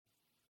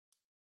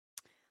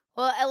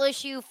Well,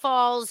 LSU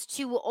falls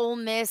to Ole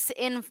Miss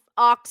in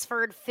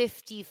Oxford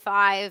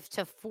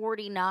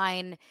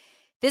 55-49.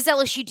 This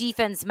LSU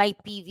defense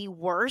might be the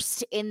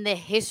worst in the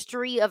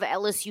history of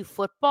LSU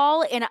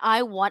football, and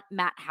I want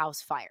Matt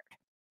House fired.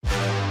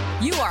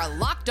 You are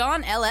Locked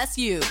On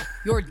LSU,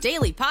 your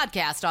daily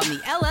podcast on the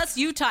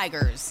LSU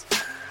Tigers.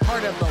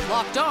 Part of the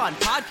Locked On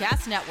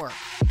Podcast Network.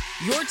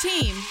 Your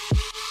team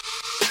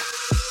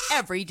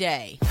every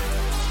day.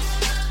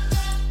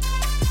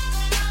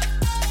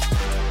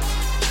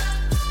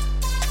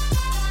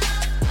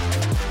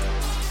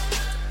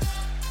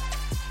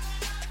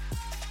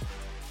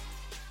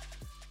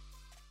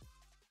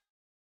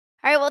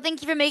 All right, well,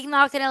 thank you for making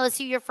Locked On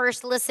LSU your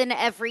first listen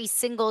every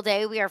single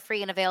day. We are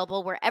free and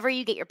available wherever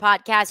you get your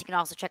podcast. You can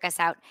also check us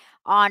out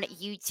on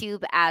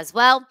YouTube as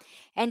well.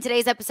 And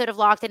today's episode of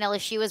Locked On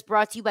LSU is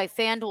brought to you by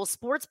FanDuel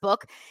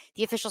Sportsbook,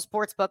 the official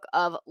sportsbook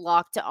of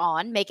Locked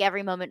On. Make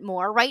every moment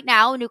more. Right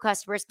now, new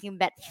customers can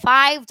bet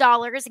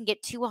 $5 and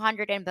get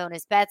 $200 in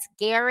bonus bets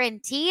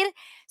guaranteed.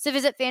 So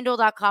visit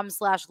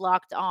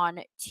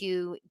FanDuel.com/locked-on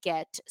to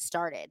get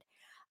started.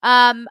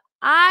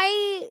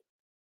 I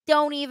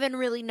don't even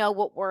really know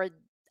what word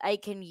I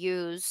can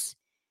use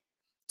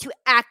to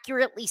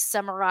accurately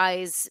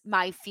summarize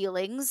my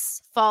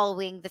feelings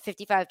following the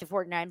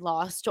 55-49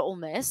 loss to Ole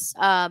Miss.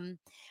 I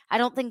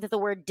don't think that the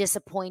word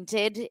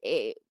disappointed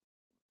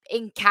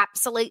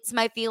encapsulates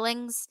my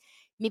feelings.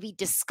 Maybe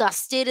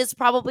disgusted is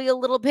probably a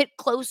little bit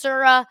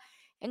closer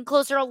in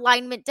closer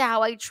alignment to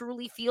how I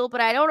truly feel,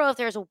 but I don't know if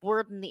there's a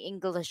word in the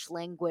English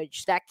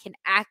language that can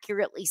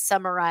accurately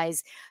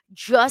summarize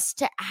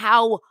just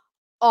how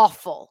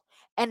awful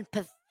and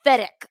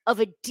pathetic of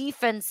a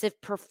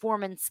defensive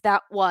performance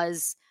that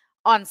was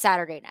on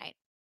Saturday night.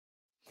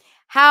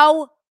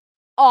 How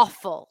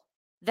awful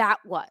that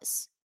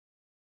was.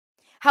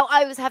 How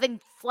I was having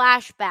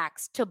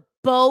flashbacks to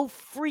Bo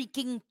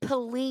freaking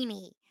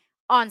Pelini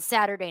on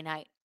Saturday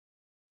night.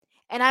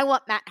 And I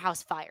want Matt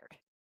House fired.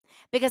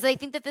 Because I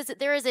think that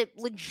there is a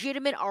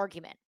legitimate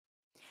argument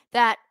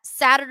that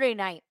Saturday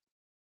night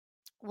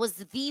was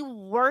the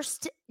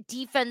worst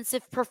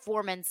defensive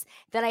performance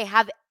that I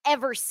have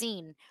ever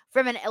seen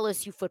from an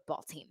LSU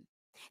football team.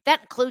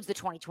 That includes the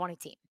 2020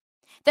 team.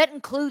 That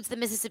includes the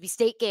Mississippi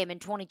State game in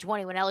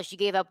 2020 when LSU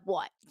gave up,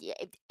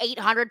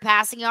 800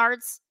 passing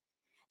yards?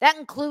 That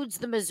includes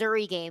the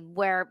Missouri game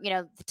where,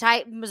 the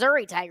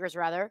Missouri Tigers,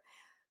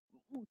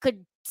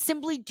 could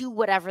simply do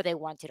whatever they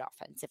wanted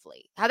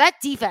offensively. How that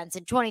defense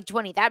in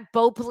 2020, that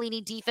Bo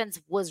Pelini defense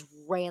was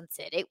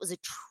rancid. It was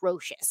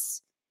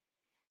atrocious.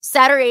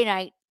 Saturday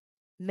night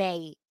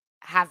may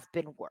have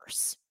been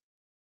worse.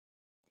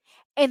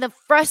 And the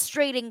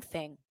frustrating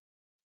thing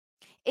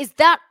is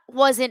that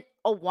wasn't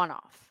a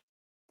one-off.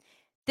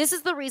 This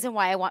is the reason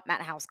why I want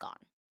Matt House gone.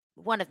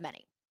 One of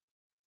many.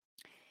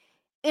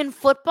 In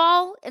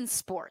football and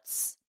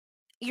sports,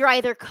 you're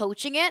either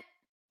coaching it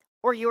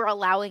or you're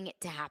allowing it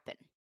to happen.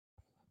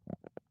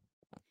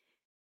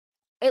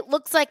 It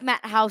looks like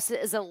Matt House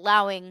is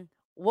allowing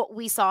what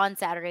we saw on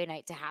Saturday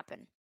night to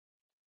happen.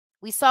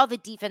 We saw the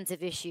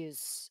defensive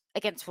issues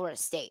against Florida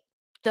State.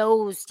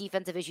 Those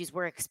defensive issues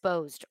were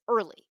exposed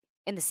early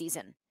in the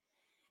season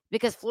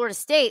because Florida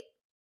State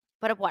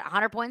put up,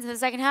 100 points in the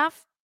second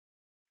half?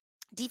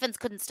 Defense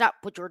couldn't stop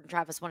what Jordan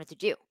Travis wanted to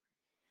do.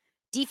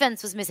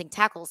 Defense was missing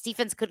tackles.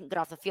 Defense couldn't get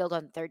off the field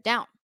on third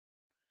down.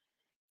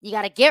 You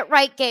got a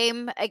get-right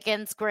game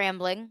against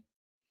Grambling.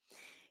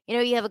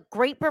 You have a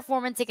great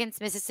performance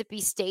against Mississippi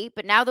State,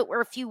 but now that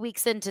we're a few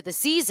weeks into the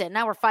season,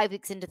 now we're 5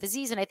 weeks into the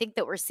season, I think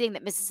that we're seeing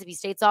that Mississippi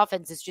State's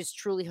offense is just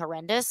truly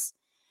horrendous.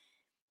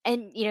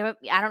 And,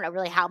 I don't know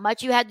really how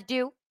much you had to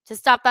do to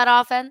stop that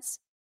offense.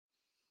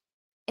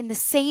 And the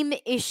same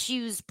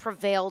issues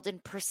prevailed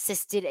and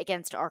persisted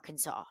against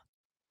Arkansas.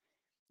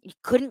 You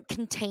couldn't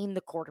contain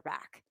the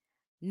quarterback.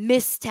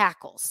 Missed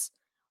tackles.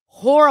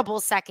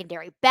 Horrible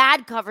secondary.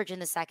 Bad coverage in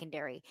the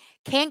secondary.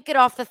 Can't get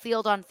off the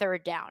field on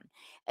third down.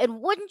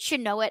 And wouldn't you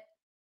know it,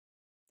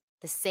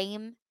 the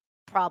same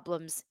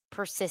problems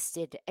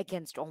persisted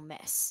against Ole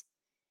Miss.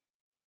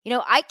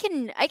 I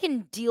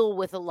can deal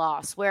with a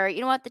loss where,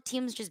 the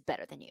team's just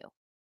better than you.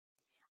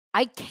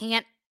 I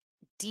can't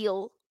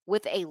deal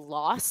with a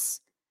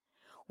loss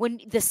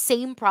when the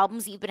same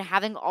problems that you've been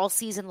having all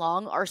season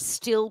long are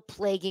still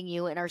plaguing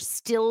you and are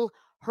still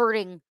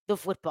hurting the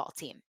football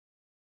team.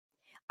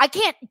 I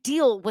can't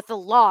deal with a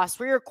loss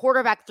where your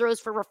quarterback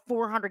throws for over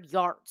 400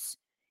 yards.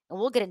 And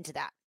we'll get into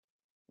that.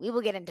 We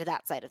will get into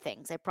that side of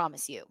things, I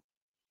promise you.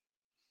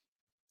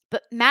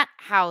 But Matt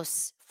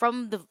House,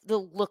 from the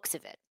looks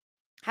of it,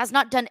 has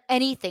not done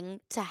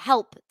anything to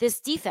help this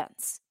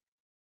defense.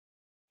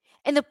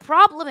 And the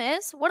problem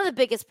is, one of the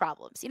biggest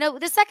problems,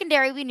 the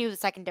secondary, we knew the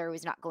secondary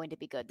was not going to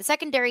be good. The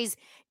secondary's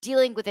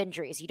dealing with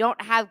injuries. You don't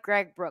have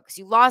Greg Brooks.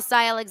 You lost Zy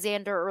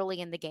Alexander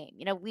early in the game.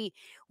 We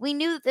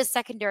knew that the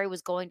secondary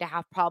was going to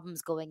have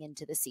problems going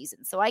into the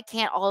season. So I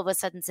can't all of a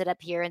sudden sit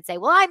up here and say,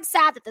 well, I'm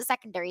sad that the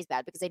secondary is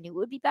bad because I knew it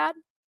would be bad.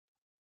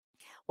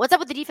 What's up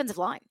with the defensive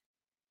line?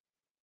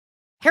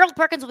 Harold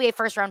Perkins will be a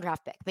first-round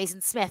draft pick.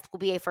 Mason Smith will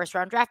be a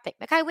first-round draft pick.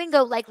 Mekhi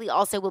Wingo likely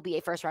also will be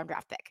a first-round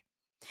draft pick.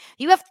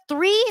 You have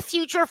 3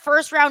 future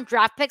first-round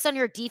draft picks on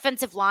your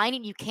defensive line,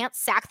 and you can't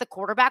sack the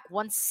quarterback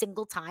one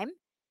single time?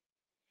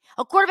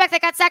 A quarterback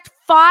that got sacked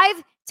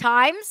 5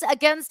 times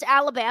against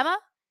Alabama?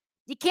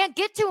 You can't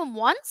get to him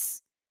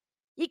once?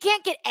 You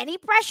can't get any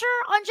pressure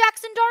on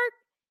Jackson Dart?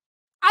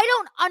 I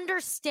don't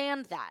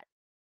understand that.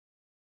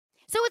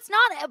 So it's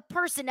not a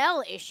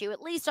personnel issue,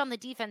 at least on the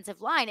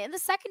defensive line. In the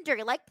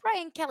secondary, like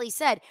Brian Kelly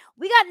said,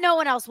 we got no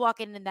one else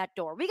walking in that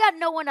door. We got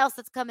no one else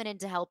that's coming in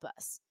to help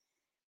us.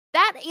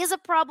 That is a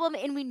problem,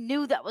 and we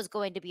knew that was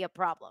going to be a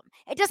problem.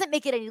 It doesn't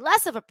make it any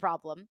less of a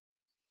problem.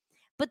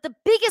 But the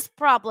biggest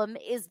problem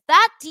is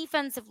that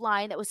defensive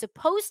line that was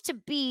supposed to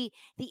be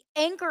the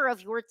anchor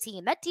of your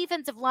team, that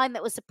defensive line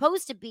that was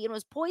supposed to be and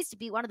was poised to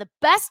be one of the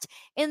best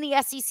in the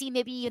SEC,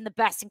 maybe even the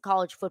best in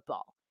college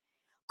football,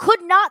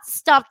 could not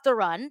stop the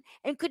run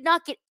and could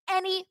not get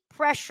any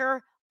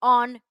pressure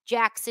on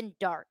Jackson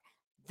Dart.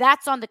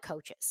 That's on the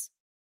coaches.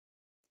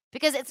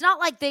 Because it's not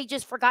like they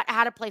just forgot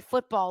how to play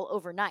football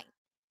overnight.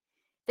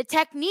 The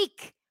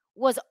technique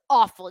was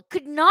awful. It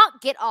could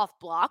not get off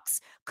blocks,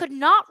 could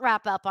not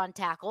wrap up on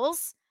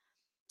tackles,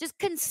 just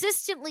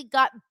consistently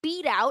got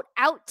beat out,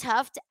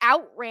 out-toughed,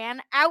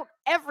 outran, out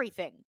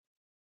everything.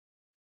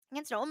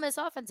 Against an Ole Miss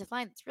offensive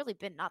line that's really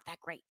been not that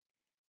great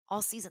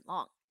all season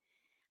long.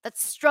 That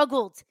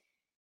struggled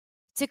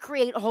to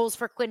create holes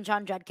for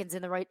Quinshon Judkins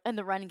in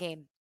the run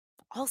game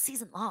all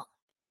season long.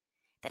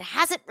 That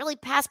hasn't really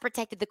pass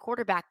protected the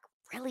quarterback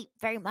really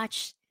very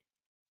much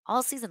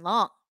all season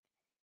long.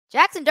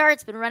 Jackson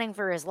Dart's been running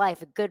for his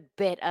life a good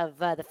bit of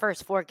the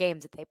first 4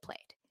 games that they played.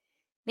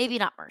 Maybe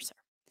not Mercer.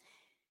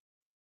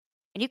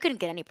 And you couldn't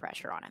get any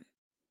pressure on him.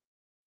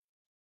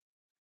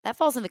 That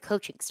falls on the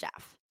coaching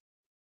staff.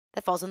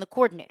 That falls on the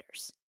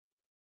coordinators.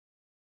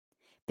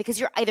 Because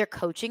you're either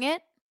coaching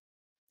it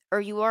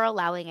or you are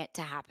allowing it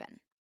to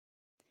happen.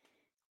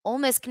 Ole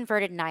Miss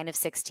converted 9 of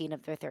 16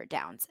 of their third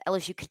downs.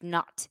 LSU could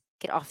not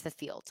get off the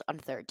field on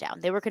third down.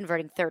 They were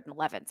converting 3rd and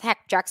 11s.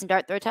 Heck, Jackson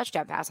Dart threw a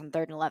touchdown pass on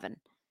 3rd and 11.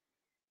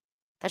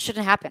 That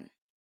shouldn't happen.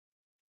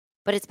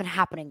 But it's been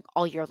happening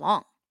all year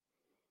long.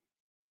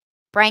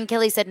 Brian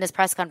Kelly said in his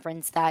press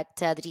conference that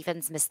the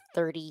defense missed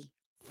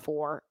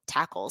 34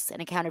 tackles and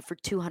accounted for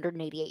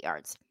 288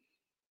 yards.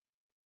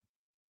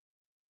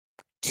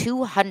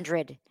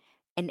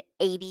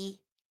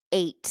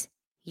 288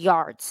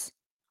 yards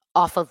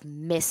off of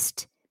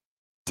missed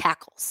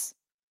tackles.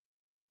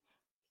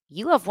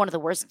 You have one of the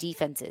worst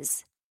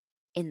defenses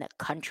in the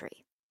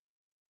country.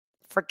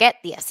 Forget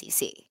the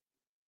SEC.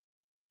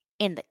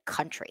 In the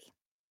country.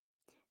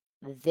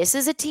 This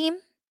is a team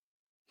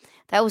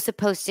that was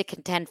supposed to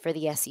contend for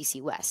the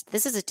SEC West.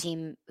 This is a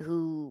team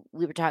who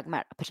we were talking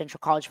about a potential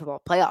college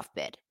football playoff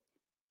bid.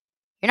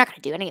 You're not going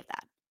to do any of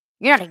that.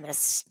 You're not even going to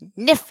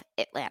sniff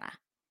Atlanta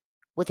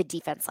with a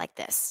defense like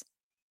this.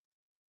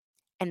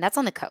 And that's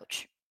on the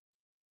coach.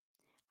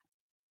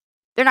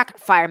 They're not going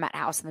to fire Matt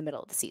House in the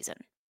middle of the season.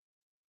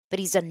 But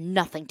he's done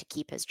nothing to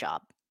keep his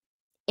job.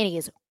 And he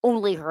is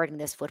only hurting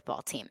this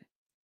football team.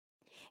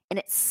 And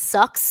it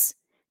sucks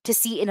to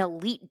see an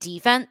elite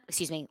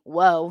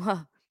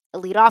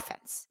elite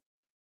offense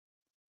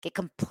get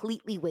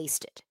completely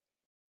wasted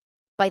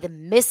by the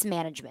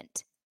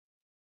mismanagement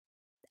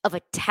of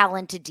a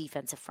talented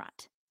defensive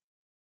front.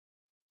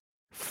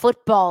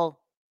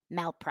 Football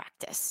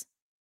malpractice.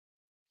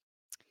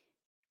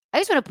 I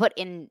just want to put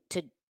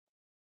into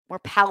more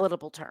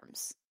palatable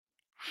terms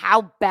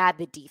how bad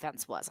the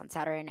defense was on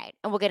Saturday night.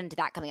 And we'll get into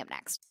that coming up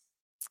next.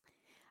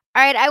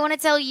 All right, I want to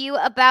tell you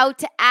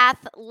about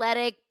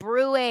Athletic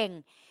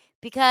Brewing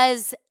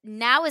because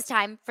now is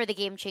time for the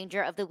Game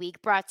Changer of the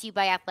Week, brought to you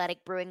by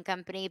Athletic Brewing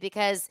Company,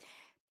 because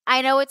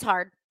I know it's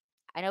hard.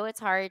 I know it's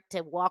hard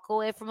to walk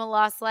away from a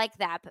loss like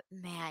that, but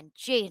man,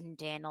 Jaden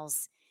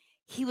Daniels,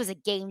 he was a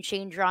game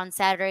changer on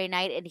Saturday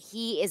night, and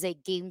he is a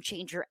game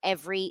changer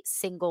every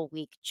single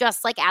week,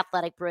 just like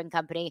Athletic Brewing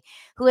Company,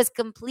 who has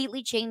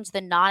completely changed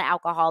the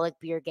non-alcoholic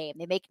beer game.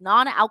 They make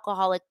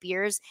non-alcoholic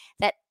beers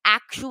that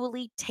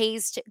actually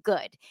taste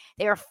good.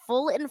 They are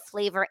full in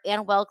flavor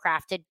and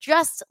well-crafted,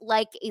 just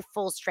like a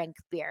full-strength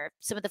beer.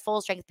 Some of the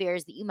full-strength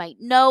beers that you might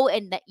know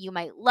and that you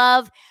might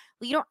love,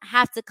 well, you don't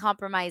have to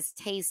compromise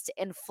taste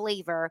and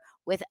flavor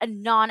with a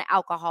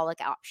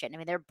non-alcoholic option. I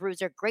mean, their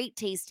brews are great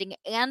tasting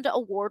and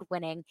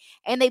award-winning,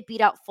 and they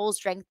beat out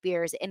full-strength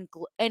beers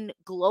in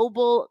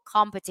global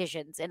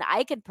competitions, and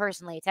I can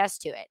personally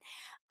attest to it.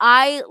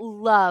 I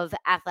love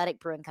Athletic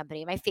Brewing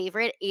Company. My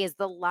favorite is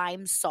the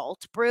lime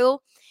salt brew.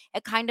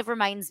 It kind of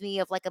reminds me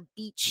of like a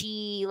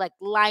beachy, like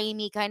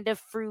limey, kind of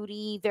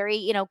fruity,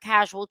 very,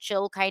 casual,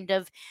 chill kind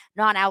of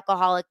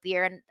non-alcoholic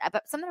beer. And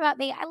something about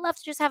me, I love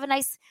to just have a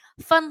nice,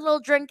 fun little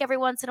drink every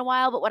once in a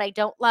while. But what I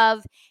don't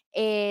love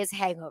is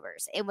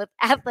hangovers. And with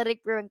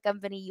Athletic Brewing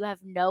Company, you have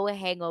no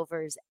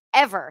hangovers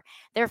whatever.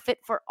 They're fit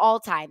for all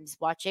times.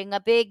 Watching a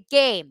big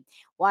game,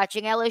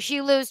 watching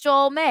LSU lose to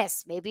Ole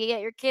Miss, maybe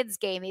at your kid's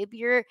game, maybe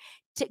you're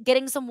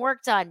getting some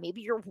work done,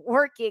 maybe you're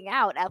working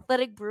out.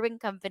 Athletic Brewing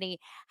Company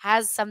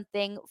has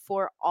something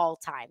for all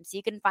times.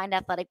 You can find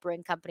Athletic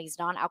Brewing Company's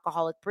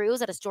non-alcoholic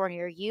brews at a store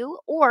near you,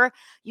 or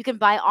you can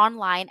buy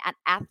online at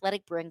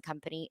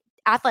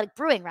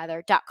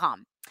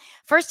athleticbrewing.com.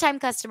 First-time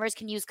customers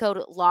can use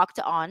code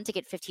LOCKED ON to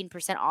get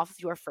 15% off of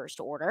your first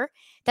order.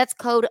 That's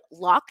code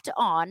LOCKED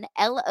ON,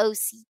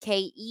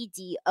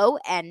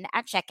 LOCKEDON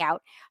at checkout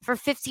for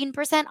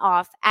 15%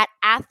 off at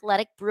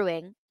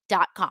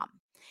athleticbrewing.com.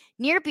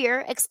 Near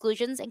beer,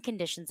 exclusions and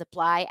conditions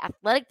apply.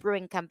 Athletic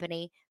Brewing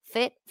Company,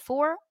 fit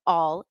for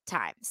all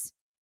times.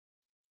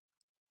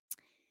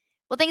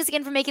 Well, thanks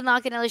again for making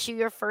Locked On LSU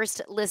your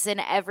first listen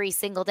every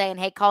single day. And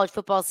hey, college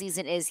football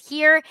season is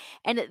here.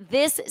 And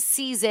this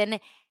season,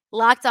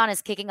 Locked On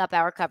is kicking up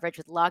our coverage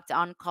with Locked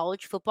On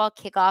College Football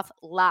Kickoff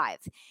Live.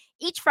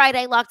 Each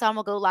Friday, Locked On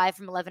will go live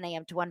from 11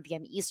 a.m. to 1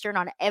 p.m. Eastern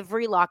on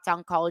every Locked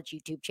On College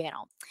YouTube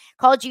channel.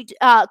 College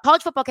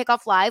Football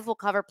Kickoff Live will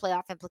cover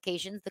playoff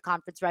implications, the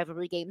conference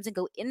rivalry games, and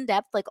go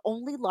in-depth like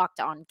only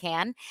Locked On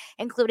can,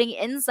 including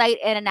insight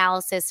and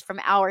analysis from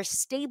our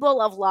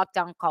stable of Locked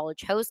On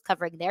College hosts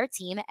covering their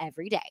team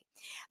every day.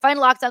 Find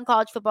Locked On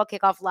College Football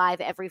Kickoff Live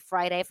every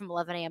Friday from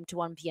 11 a.m. to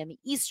 1 p.m.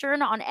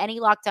 Eastern on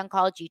any Locked On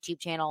College YouTube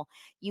channel.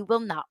 You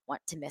will not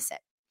want to miss it.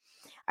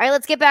 All right,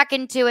 let's get back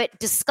into it.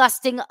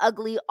 Disgusting,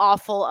 ugly,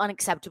 awful,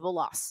 unacceptable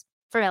loss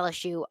from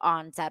LSU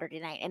on Saturday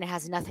night. And it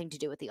has nothing to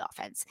do with the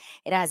offense.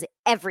 It has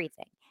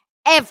everything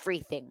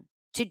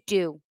to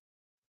do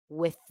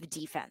with the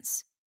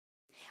defense.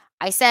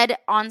 I said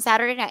on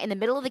Saturday night, in the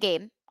middle of the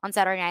game, on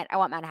Saturday night, I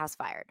want Matt House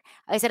fired.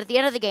 I said at the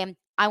end of the game,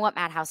 I want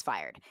Matt House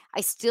fired.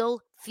 I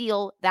still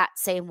feel that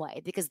same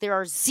way because there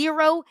are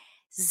zero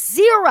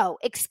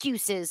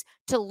excuses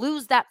to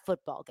lose that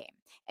football game.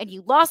 And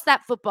you lost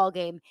that football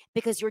game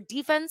because your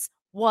defense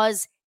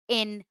was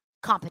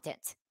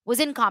incompetent.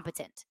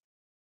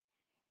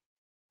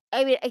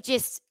 I mean,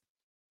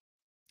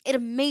 it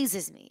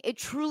amazes me. It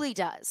truly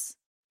does.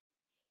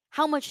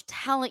 How much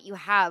talent you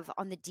have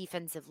on the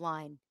defensive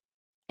line,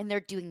 and they're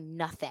doing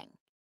nothing.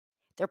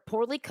 They're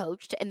poorly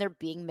coached, and they're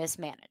being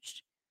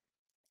mismanaged.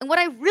 And what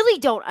I really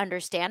don't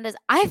understand is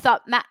I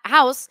thought Matt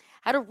House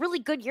had a really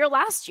good year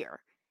last year.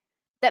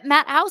 That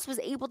Matt House was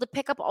able to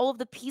pick up all of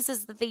the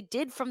pieces that they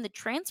did from the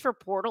transfer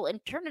portal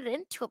and turn it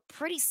into a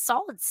pretty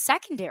solid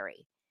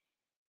secondary.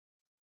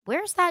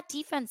 Where's that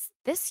defense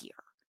this year?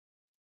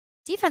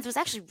 Defense was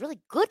actually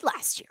really good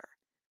last year.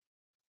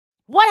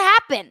 What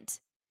happened?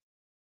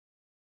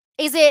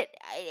 Is it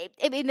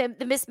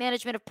the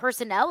mismanagement of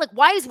personnel? Like,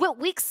 why is Wilt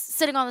Weeks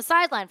sitting on the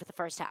sideline for the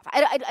first half?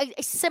 I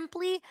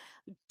simply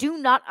do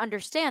not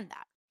understand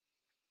that.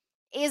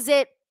 Is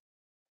it,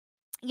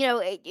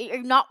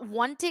 you're not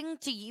wanting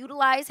to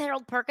utilize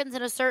Harold Perkins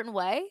in a certain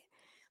way?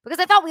 Because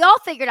I thought we all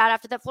figured out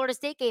after that Florida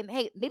State game,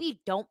 hey, maybe you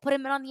don't put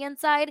him in on the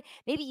inside.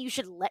 Maybe you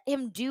should let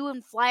him do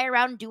and fly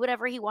around and do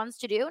whatever he wants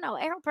to do. No,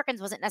 Harold Perkins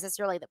wasn't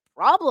necessarily the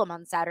problem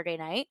on Saturday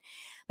night.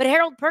 But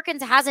Harold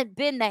Perkins hasn't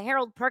been the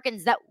Harold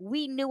Perkins that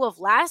we knew of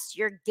last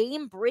year,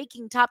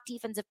 game-breaking top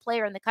defensive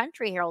player in the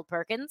country, Harold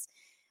Perkins.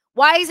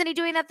 Why isn't he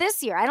doing that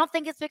this year? I don't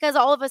think it's because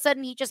all of a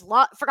sudden he just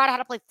forgot how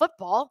to play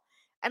football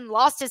and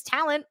lost his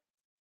talent.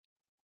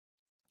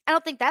 I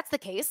don't think that's the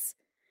case.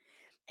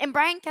 And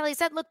Brian Kelly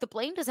said, look, the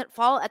blame doesn't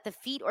fall at the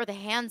feet or the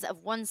hands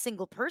of one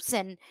single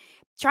person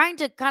trying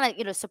to kind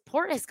of,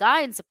 support his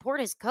guy and support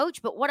his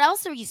coach. But what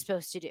else are you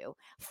supposed to do?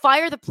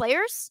 Fire the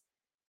players?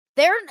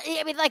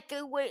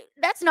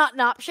 That's not an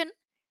option.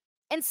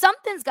 And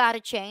something's got to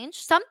change.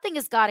 Something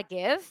has got to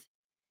give.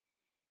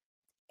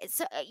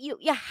 So you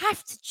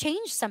have to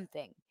change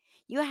something.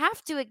 You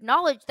have to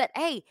acknowledge that,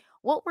 hey,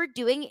 what we're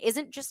doing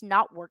isn't just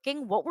not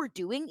working. What we're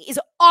doing is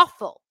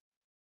awful.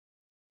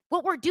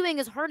 What we're doing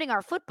is hurting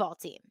our football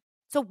team.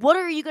 So what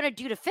are you going to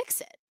do to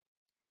fix it?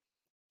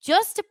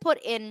 Just to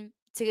put into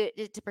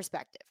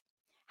perspective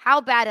how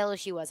bad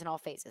LSU was in all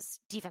phases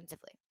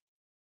defensively.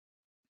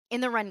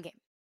 In the run game,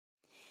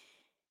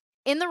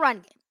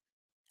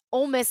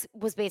 Ole Miss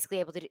was basically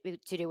able to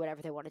do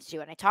whatever they wanted to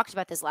do. And I talked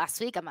about this last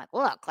week. I'm like,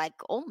 look,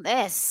 Ole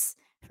Miss,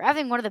 for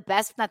having one of the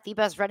best, if not the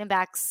best running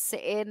backs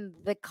in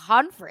the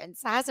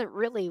conference, hasn't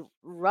really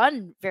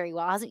run very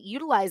well, hasn't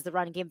utilized the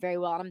run game very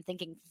well. And I'm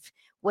thinking,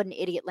 what an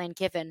idiot Lane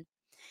Kiffin.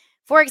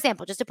 For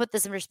example, just to put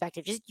this in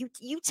perspective, just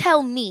you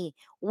tell me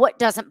what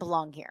doesn't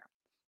belong here.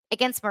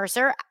 Against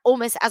Mercer, Ole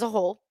Miss as a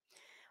whole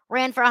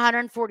ran for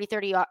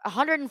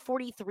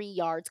 143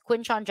 yards.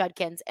 Quinshon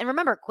Judkins. And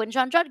remember,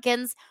 Quinshon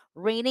Judkins,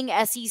 reigning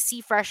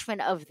SEC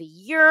freshman of the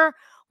year,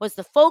 was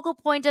the focal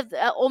point of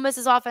Ole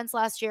Miss's offense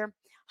last year.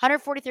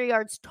 143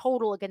 yards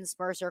total against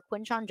Mercer.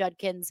 Quinshon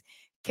Judkins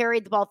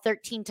carried the ball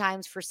 13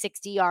 times for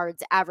 60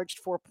 yards,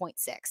 averaged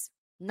 4.6.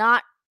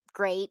 Not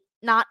great,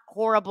 not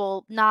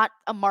horrible, not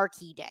a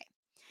marquee day.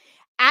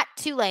 At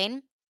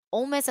Tulane,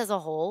 Ole Miss as a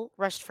whole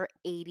rushed for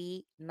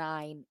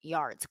 89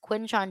 yards.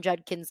 Quinshon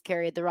Judkins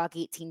carried the rock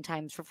 18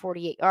 times for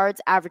 48 yards,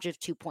 average of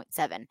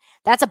 2.7.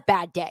 That's a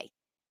bad day.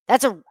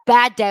 That's a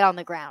bad day on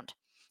the ground.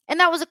 And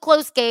that was a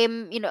close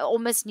game. Ole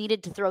Miss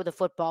needed to throw the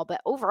football,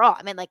 but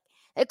overall,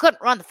 they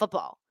couldn't run the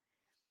football.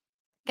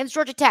 Against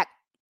Georgia Tech,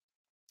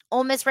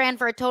 Ole Miss ran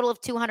for a total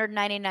of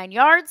 299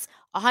 yards.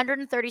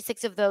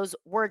 136 of those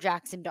were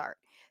Jackson Dart.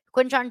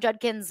 Quinshon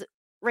Judkins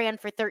ran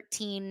for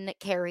 13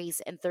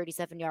 carries and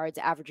 37 yards,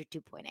 average of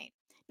 2.8.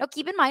 Now,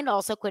 keep in mind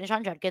also,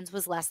 Quinshon Judkins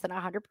was less than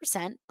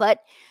 100%, but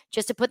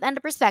just to put that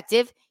into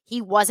perspective,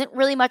 he wasn't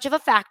really much of a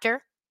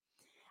factor.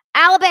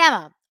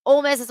 Alabama,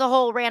 Ole Miss as a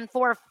whole ran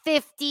for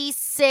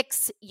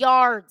 56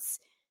 yards.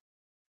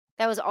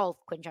 That was all of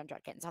Quinshon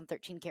Judkins on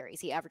 13 carries.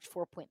 He averaged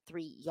 4.3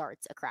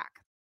 yards a crack.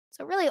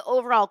 So really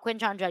overall,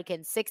 Quinshon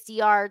Judkins, 60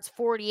 yards,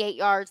 48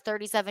 yards,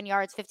 37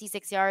 yards,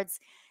 56 yards.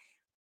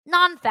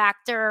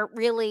 Non-factor,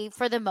 really,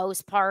 for the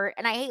most part.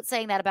 And I hate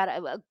saying that about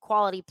a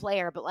quality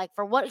player, but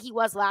for what he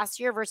was last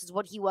year versus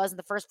what he was in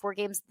the first 4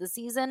 games of the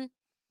season,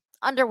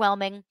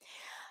 underwhelming.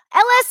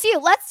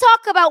 LSU, let's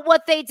talk about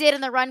what they did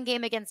in the run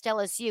game against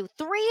LSU.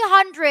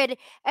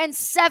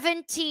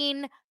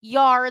 317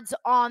 yards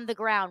on the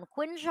ground.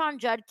 Quinshon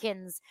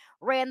Judkins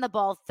ran the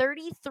ball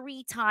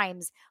 33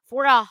 times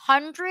for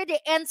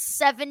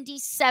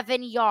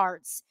 177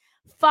 yards,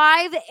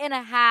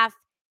 5.5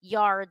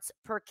 yards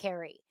per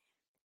carry.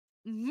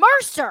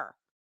 Mercer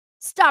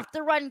stopped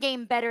the run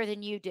game better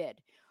than you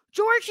did.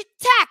 Georgia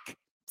Tech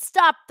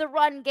stopped the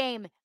run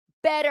game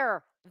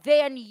better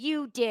than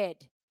you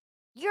did.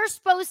 You're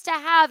supposed to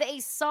have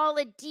a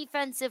solid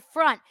defensive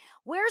front.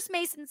 Where's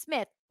Mason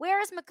Smith?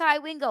 Where's Mekhi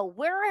Wingo?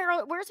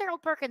 Where's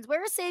Harold Perkins?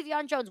 Where's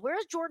Savion Jones?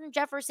 Where's Jordan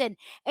Jefferson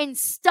in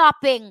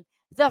stopping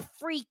the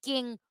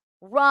freaking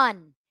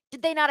run?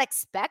 Did they not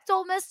expect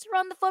Ole Miss to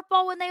run the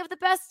football when they have the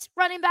best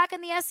running back in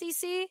the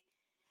SEC?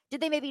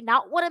 Did they maybe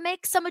not want to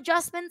make some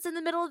adjustments in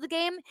the middle of the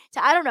game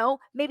to, I don't know,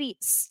 maybe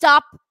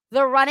stop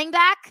the running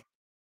back?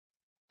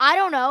 I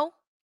don't know.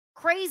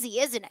 Crazy,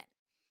 isn't it?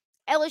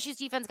 LSU's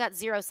defense got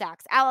 0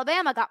 sacks.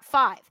 Alabama got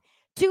 5.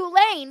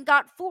 Tulane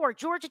got 4.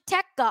 Georgia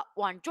Tech got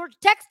 1. Georgia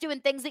Tech's doing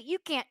things that you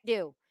can't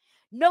do.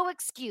 No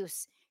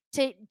excuse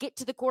to get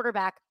to the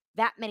quarterback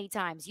that many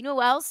times. You know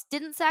who else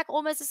didn't sack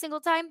Ole Miss a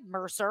single time?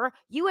 Mercer.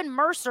 You and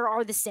Mercer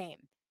are the same.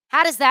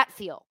 How does that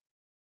feel?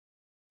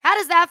 How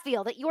does that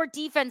feel that your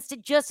defense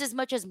did just as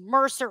much as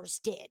Mercer's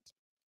did?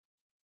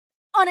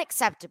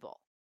 Unacceptable.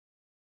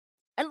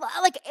 And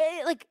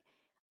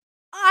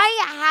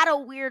I had a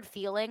weird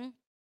feeling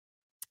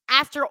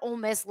after Ole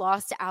Miss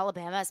lost to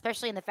Alabama,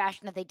 especially in the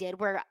fashion that they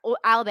did, where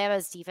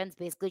Alabama's defense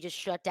basically just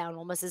shut down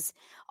Ole Miss's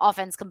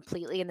offense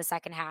completely in the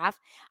second half.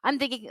 I'm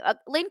thinking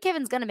Lane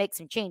Kiffin's going to make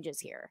some changes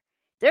here.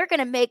 They're going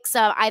to make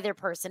some either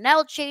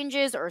personnel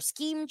changes or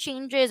scheme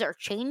changes or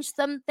change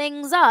some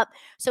things up.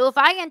 So if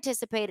I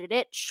anticipated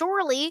it,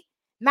 surely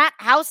Matt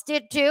House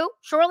did too.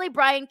 Surely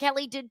Brian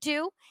Kelly did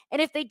too.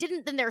 And if they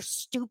didn't, then they're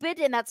stupid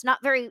and it's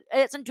not doing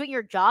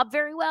your job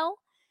very well.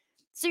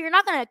 So you're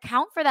not going to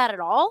account for that at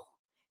all.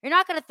 You're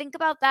not going to think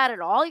about that at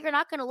all. You're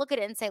not going to look at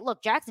it and say,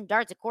 look, Jackson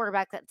Dart's a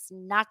quarterback that's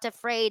not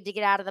afraid to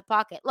get out of the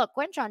pocket. Look,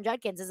 Quinshon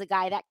Judkins is a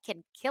guy that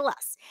can kill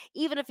us,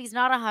 even if he's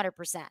not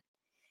 100%.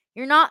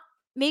 You're not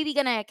maybe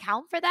going to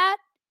account for that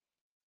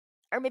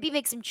or maybe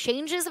make some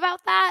changes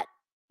about that.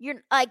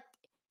 You're like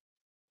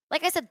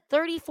I said,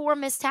 34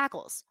 missed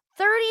tackles.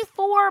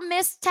 34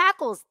 missed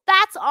tackles.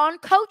 That's on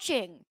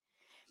coaching.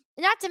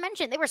 Not to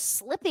mention, they were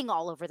slipping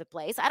all over the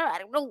place. I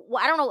don't know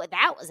what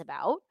that was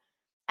about.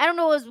 I don't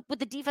know what it was with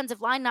the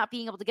defensive line not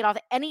being able to get off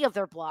any of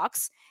their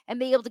blocks and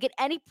being able to get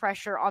any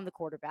pressure on the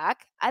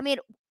quarterback. I mean,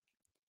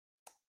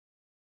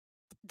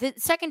 the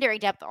secondary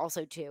depth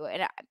also too.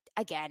 And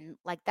again,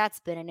 that's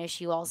been an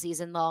issue all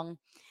season long.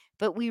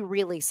 But we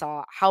really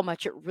saw how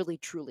much it really,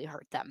 truly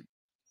hurt them.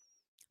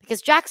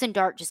 Because Jackson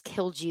Dart just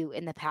killed you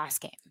in the pass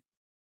game.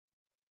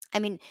 I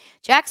mean,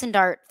 Jackson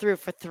Dart threw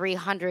for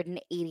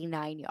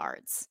 389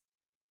 yards.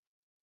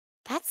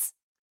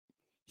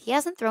 He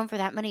hasn't thrown for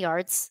that many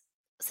yards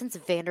since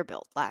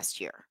Vanderbilt last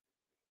year.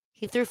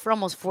 He threw for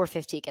almost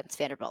 450 against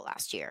Vanderbilt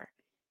last year.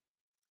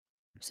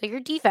 So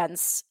your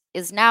defense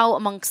is now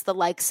amongst the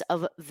likes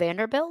of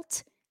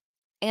Vanderbilt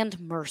and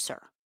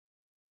Mercer.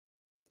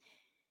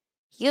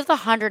 You have the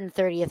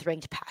 130th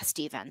ranked pass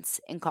defense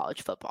in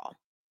college football.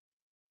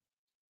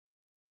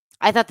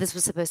 I thought this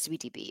was supposed to be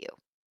DBU.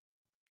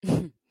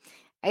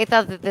 I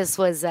thought that this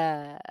was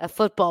a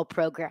football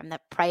program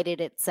that prided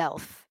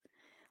itself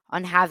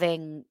on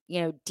having,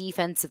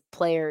 defensive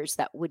players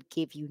that would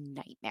give you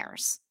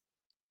nightmares.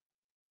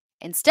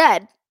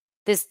 Instead,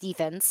 this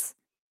defense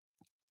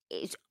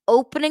is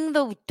opening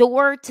the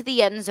door to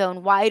the end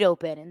zone wide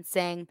open and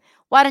saying,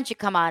 why don't you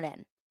come on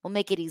in? We'll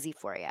make it easy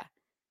for you.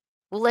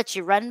 We'll let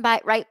you run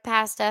right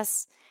past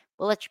us.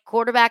 We'll let your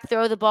quarterback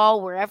throw the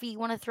ball wherever you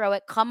want to throw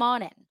it. Come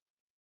on in.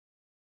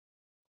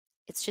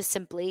 It's just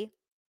simply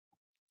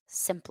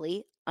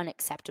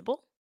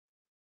unacceptable.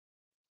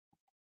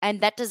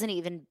 And that doesn't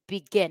even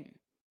begin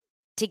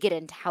to get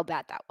into how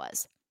bad that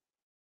was.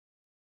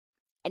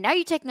 And now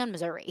you're taking on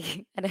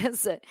Missouri. And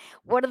it's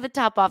one of the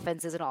top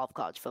offenses in all of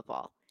college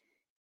football.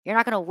 You're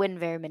not going to win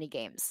very many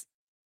games.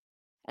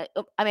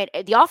 I mean,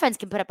 the offense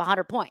can put up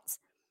 100 points.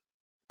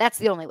 That's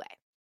the only way.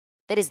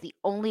 That is the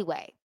only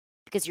way,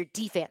 because your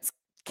defense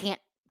can't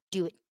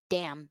do a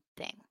damn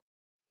thing.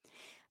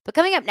 But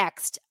coming up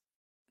next,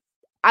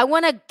 I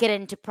want to get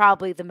into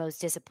probably the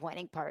most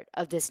disappointing part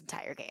of this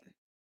entire game.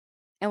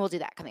 And we'll do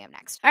that coming up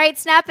next. All right,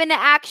 snap into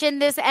action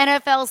this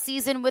NFL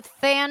season with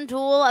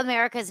FanDuel,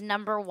 America's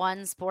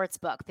 #1 sports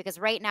book. Because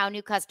right now,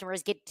 new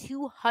customers get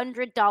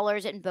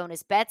 $200 in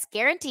bonus bets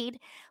guaranteed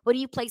when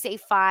you place a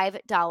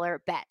 $5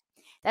 bet.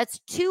 That's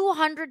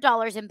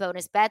 $200 in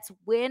bonus bets,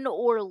 win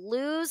or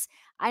lose.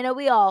 I know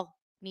we all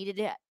needed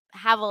to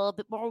have a little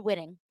bit more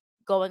winning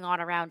going on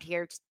around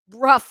here. Just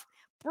rough,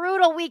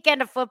 brutal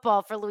weekend of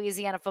football for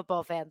Louisiana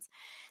football fans.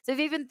 So if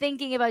you've been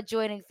thinking about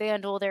joining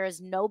FanDuel, there is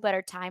no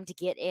better time to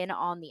get in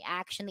on the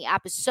action. The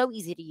app is so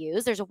easy to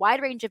use. There's a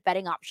wide range of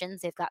betting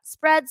options. They've got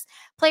spreads,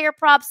 player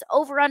props,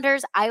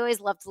 over-unders. I always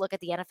love to look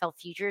at the NFL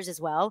futures as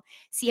well,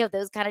 see how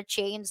those kind of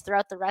change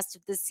throughout the rest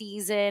of the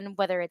season,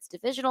 whether it's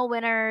divisional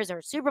winners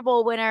or Super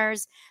Bowl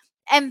winners,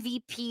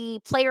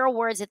 MVP, player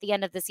awards at the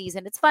end of the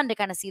season. It's fun to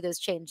kind of see those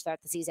change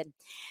throughout the season.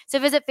 So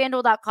visit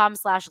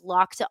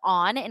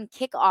FanDuel.com/locked-on and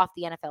kick off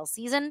the NFL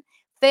season.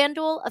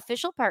 FanDuel,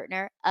 official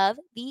partner of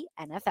the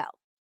NFL.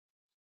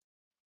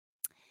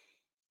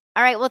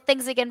 All right, well,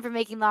 thanks again for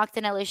making Locked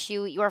On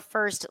LSU your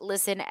first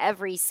listen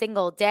every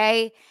single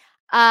day.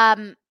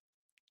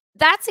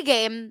 That's a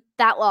game,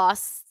 that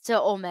loss to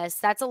Ole Miss,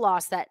 that's a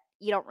loss that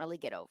you don't really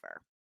get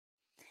over.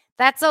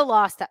 That's a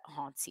loss that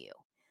haunts you.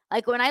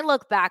 Like, when I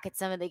look back at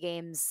some of the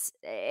games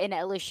in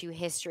LSU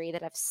history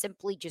that have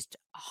simply just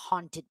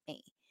haunted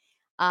me,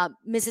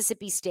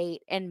 Mississippi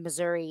State and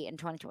Missouri in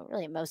 2020,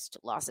 really most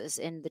losses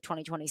in the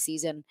 2020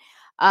 season.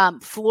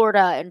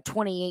 Florida in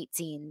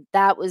 2018,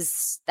 that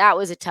was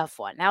a tough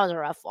one. That was a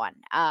rough one.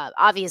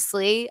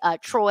 Obviously,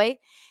 Troy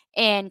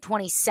in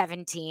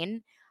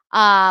 2017,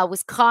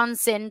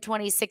 Wisconsin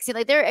 2016,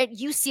 like they're at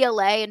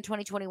UCLA in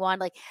 2021.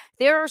 Like,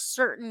 there are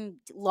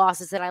certain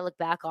losses that I look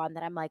back on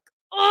that I'm like,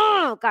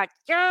 oh God,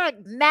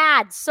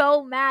 mad,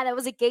 so mad. That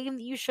was a game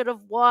that you should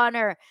have won,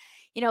 or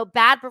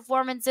bad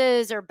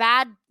performances or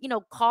bad,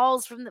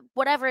 calls from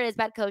whatever it is,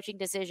 bad coaching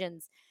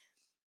decisions.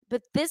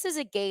 But this is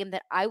a game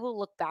that I will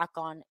look back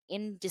on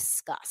in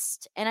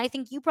disgust. And I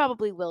think you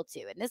probably will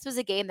too. And this was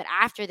a game that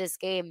after this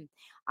game,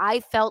 I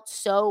felt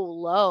so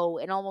low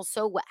and almost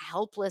so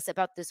helpless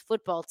about this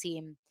football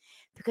team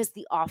because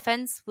the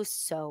offense was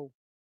so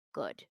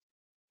good.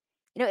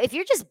 If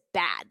you're just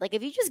bad, like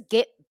if you just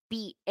get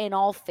beat in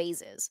all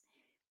phases,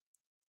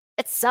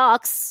 it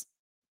sucks.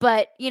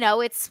 But,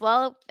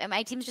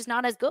 my team's just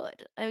not as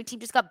good. My team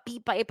just got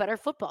beat by a better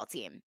football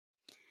team.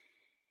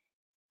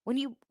 When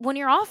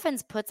your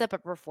offense puts up a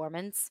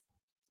performance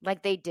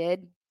like they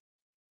did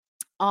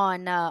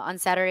on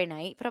Saturday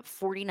night, put up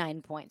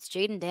 49 points.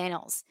 Jaden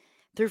Daniels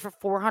threw for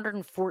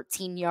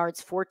 414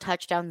 yards, 4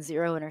 touchdowns,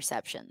 0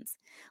 interceptions.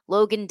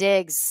 Logan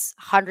Diggs,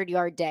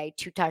 100-yard day,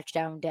 2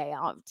 touchdown day.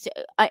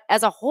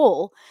 As a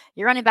whole,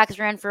 your running backs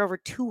ran for over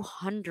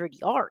 200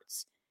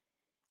 yards.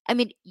 I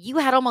mean, you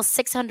had almost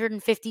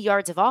 650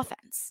 yards of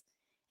offense,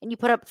 and you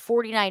put up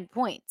 49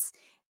 points.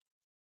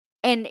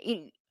 And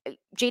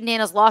Jaden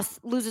Daniels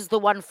loses the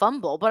one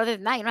fumble, but other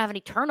than that, you don't have any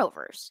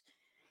turnovers.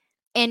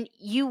 And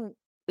you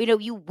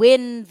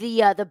win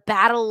the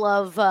battle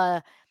of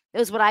it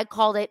was what I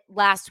called it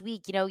last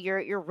week.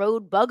 Your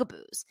road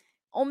bugaboos.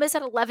 Ole Miss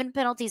had 11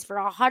 penalties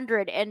for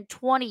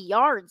 120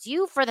 yards.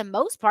 You, for the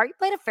most part, you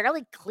played a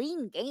fairly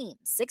clean game.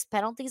 6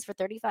 penalties for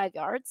 35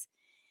 yards.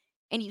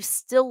 And you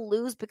still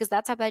lose because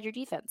that's how bad your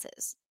defense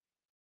is.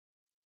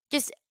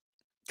 Just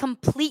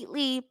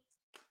completely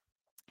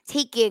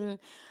taking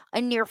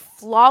a near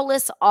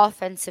flawless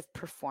offensive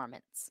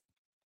performance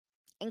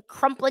and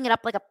crumpling it up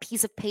like a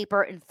piece of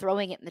paper and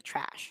throwing it in the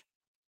trash.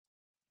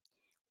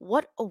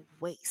 What a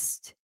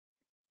waste.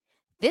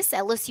 This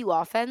LSU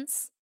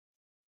offense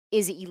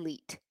is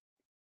elite.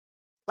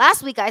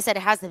 Last week I said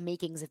it has the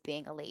makings of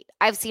being elite.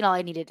 I've seen all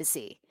I needed to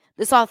see.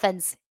 This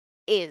offense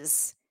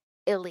is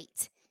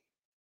elite.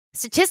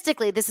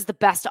 Statistically, this is the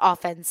best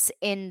offense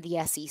in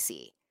the SEC.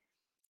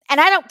 And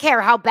I don't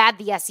care how bad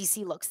the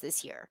SEC looks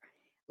this year.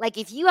 Like,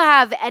 if you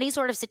have any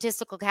sort of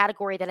statistical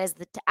category that is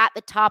at the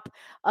top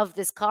of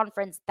this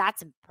conference,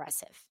 that's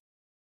impressive.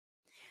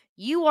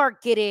 You are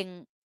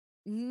getting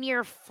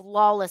near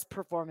flawless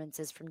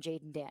performances from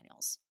Jaden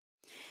Daniels.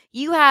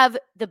 You have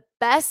the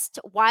best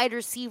wide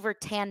receiver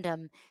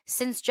tandem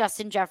since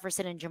Justin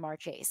Jefferson and Jamar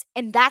Chase.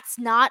 And that's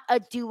not a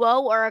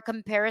duo or a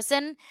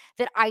comparison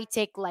that I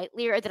take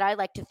lightly or that I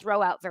like to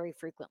throw out very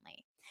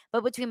frequently.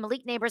 But between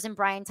Malik Neighbors and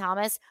Brian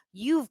Thomas,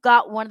 you've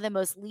got one of the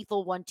most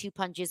lethal 1-2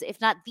 punches, if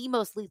not the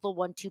most lethal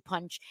 1-2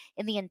 punch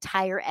in the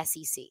entire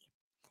SEC.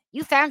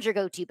 You found your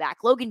go-to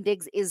back. Logan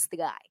Diggs is the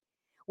guy.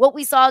 What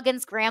we saw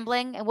against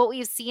Grambling and what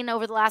we've seen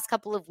over the last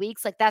couple of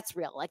weeks, like, that's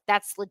real. Like,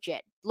 that's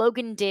legit.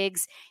 Logan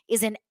Diggs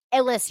is an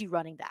LSU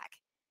running back.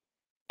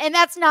 And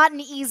that's not an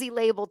easy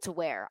label to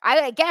wear.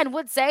 I, again,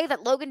 would say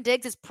that Logan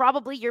Diggs is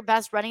probably your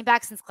best running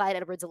back since Clyde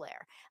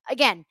Edwards-Helaire.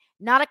 Again,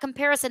 not a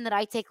comparison that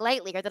I take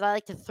lightly or that I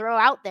like to throw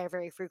out there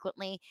very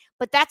frequently,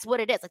 but that's what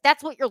it is. Like,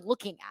 that's what you're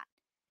looking at.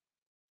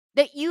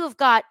 that you have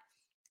got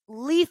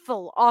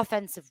lethal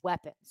offensive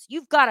weapons.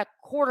 You've got a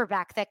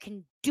quarterback that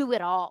can do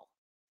it all.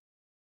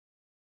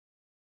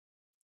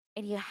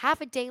 And you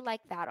have a day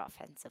like that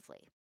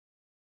offensively,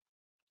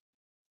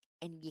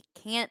 and you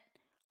can't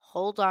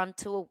hold on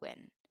to a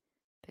win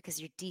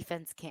because your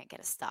defense can't get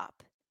a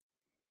stop.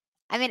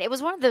 I mean, it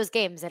was one of those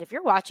games that if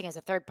you're watching as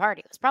a third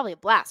party, it was probably a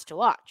blast to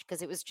watch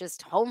because it was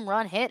just home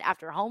run hit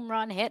after home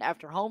run hit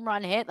after home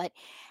run hit. Like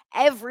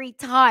every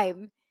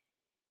time,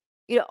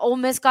 Ole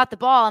Miss got the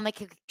ball, I'm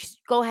like, just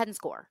go ahead and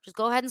score. Just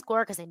go ahead and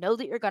score because I know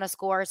that you're going to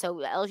score. So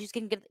LSU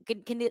can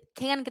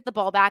get the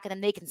ball back and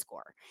then they can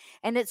score.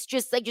 And it's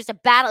just like a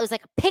battle. It was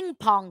like a ping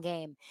pong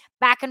game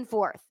back and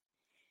forth.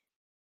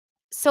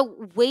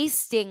 So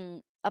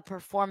wasting a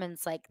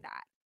performance like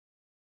that,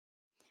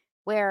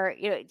 where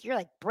you're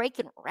like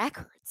breaking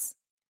records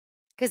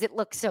because it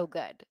looks so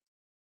good.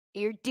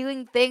 You're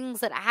doing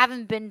things that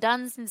haven't been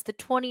done since the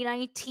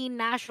 2019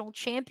 national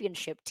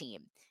championship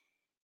team.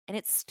 And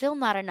it's still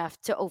not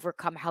enough to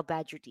overcome how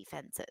bad your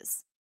defense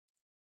is.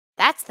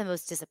 That's the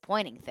most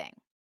disappointing thing.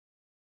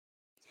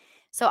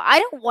 So I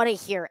don't want to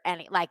hear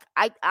any,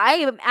 I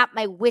am at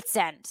my wit's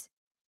end.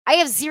 I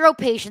have zero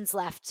patience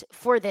left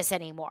for this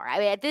anymore. I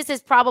mean, this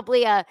is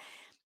probably a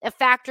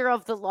factor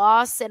of the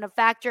loss and a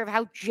factor of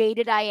how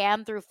jaded I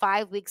am through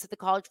 5 weeks of the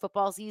college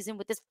football season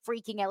with this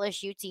freaking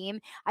LSU team.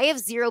 I have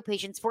zero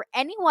patience for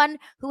anyone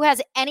who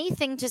has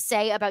anything to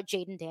say about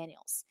Jaden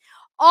Daniels.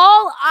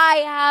 All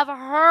I have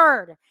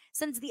heard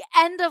since the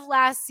end of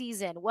last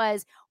season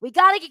was, we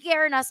got to get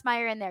Garen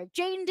Nussmeier in there.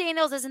 Jaden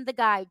Daniels isn't the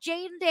guy.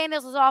 Jaden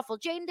Daniels is awful.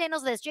 Jaden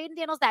Daniels this. Jaden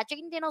Daniels that.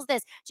 Jaden Daniels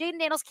this. Jaden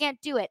Daniels can't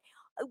do it.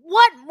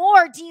 What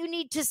more do you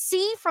need to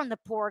see from the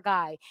poor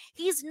guy?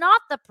 He's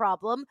not the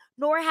problem,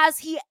 nor has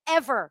he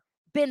ever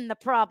been the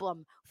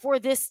problem for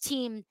this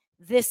team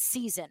this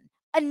season.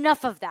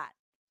 Enough of that.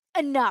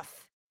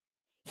 Enough.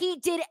 He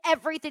did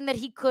everything that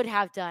he could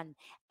have done.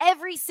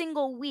 Every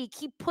single week,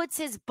 he puts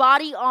his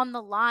body on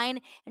the line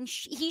and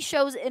he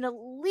shows an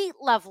elite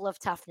level of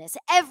toughness.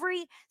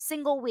 Every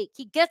single week,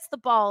 he gets the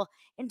ball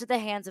into the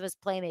hands of his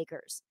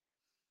playmakers.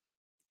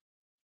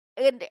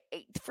 And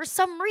for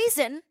some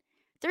reason,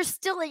 there's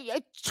still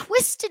a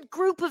twisted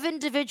group of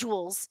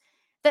individuals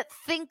that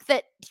think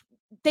that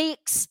they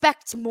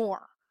expect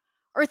more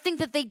or think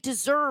that they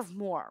deserve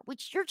more,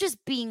 which you're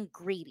just being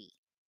greedy.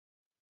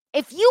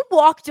 If you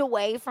walked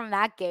away from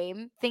that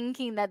game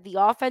thinking that the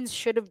offense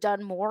should have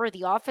done more or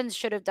the offense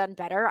should have done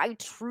better, I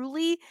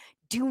truly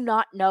do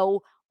not know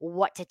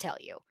what to tell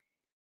you.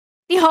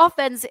 The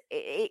offense,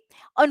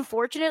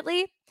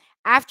 unfortunately,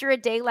 after a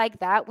day like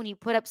that, when you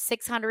put up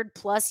 600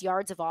 plus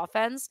yards of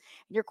offense,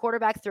 and your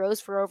quarterback throws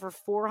for over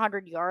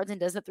 400 yards and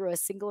doesn't throw a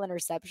single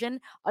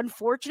interception,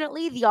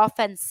 unfortunately, the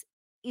offense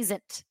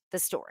isn't the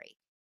story.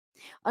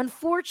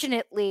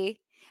 Unfortunately,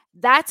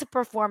 that's a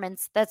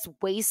performance that's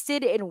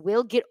wasted and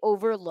will get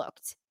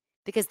overlooked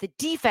because the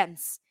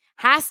defense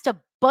has to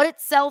butt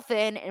itself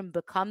in and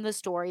become the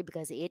story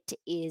because it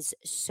is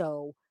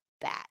so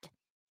bad.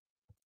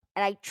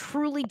 And I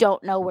truly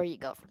don't know where you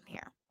go from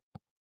here.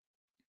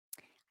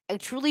 I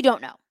truly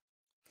don't know.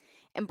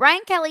 And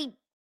Brian Kelly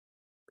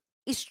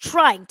is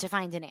trying to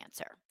find an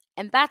answer.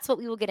 And that's what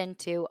we will get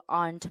into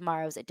on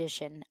tomorrow's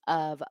edition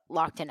of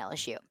Locked In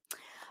LSU.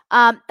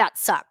 That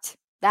sucked.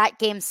 That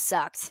game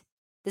sucked.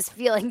 This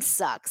feeling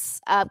sucks.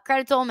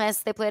 Credit to Ole Miss.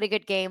 They played a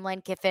good game.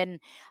 Lane Kiffin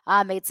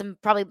made some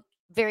probably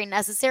very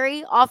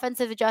necessary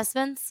offensive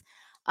adjustments.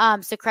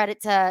 So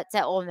credit to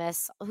Ole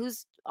Miss,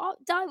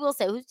 I will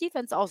say, whose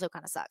defense also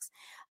kind of sucks.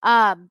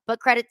 But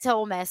credit to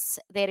Ole Miss.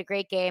 They had a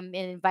great game. The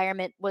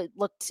environment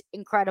looked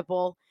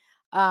incredible.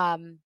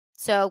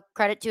 So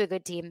credit to a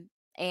good team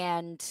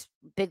and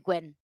big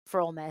win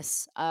for Ole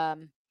Miss.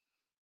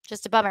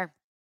 Just a bummer.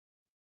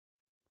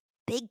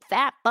 Big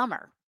fat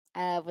bummer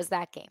was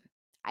that game.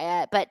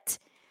 But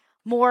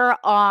more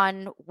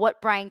on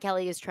what Brian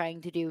Kelly is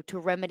trying to do to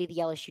remedy the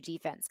LSU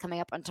defense coming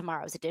up on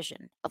tomorrow's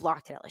edition of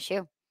Locked In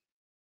LSU.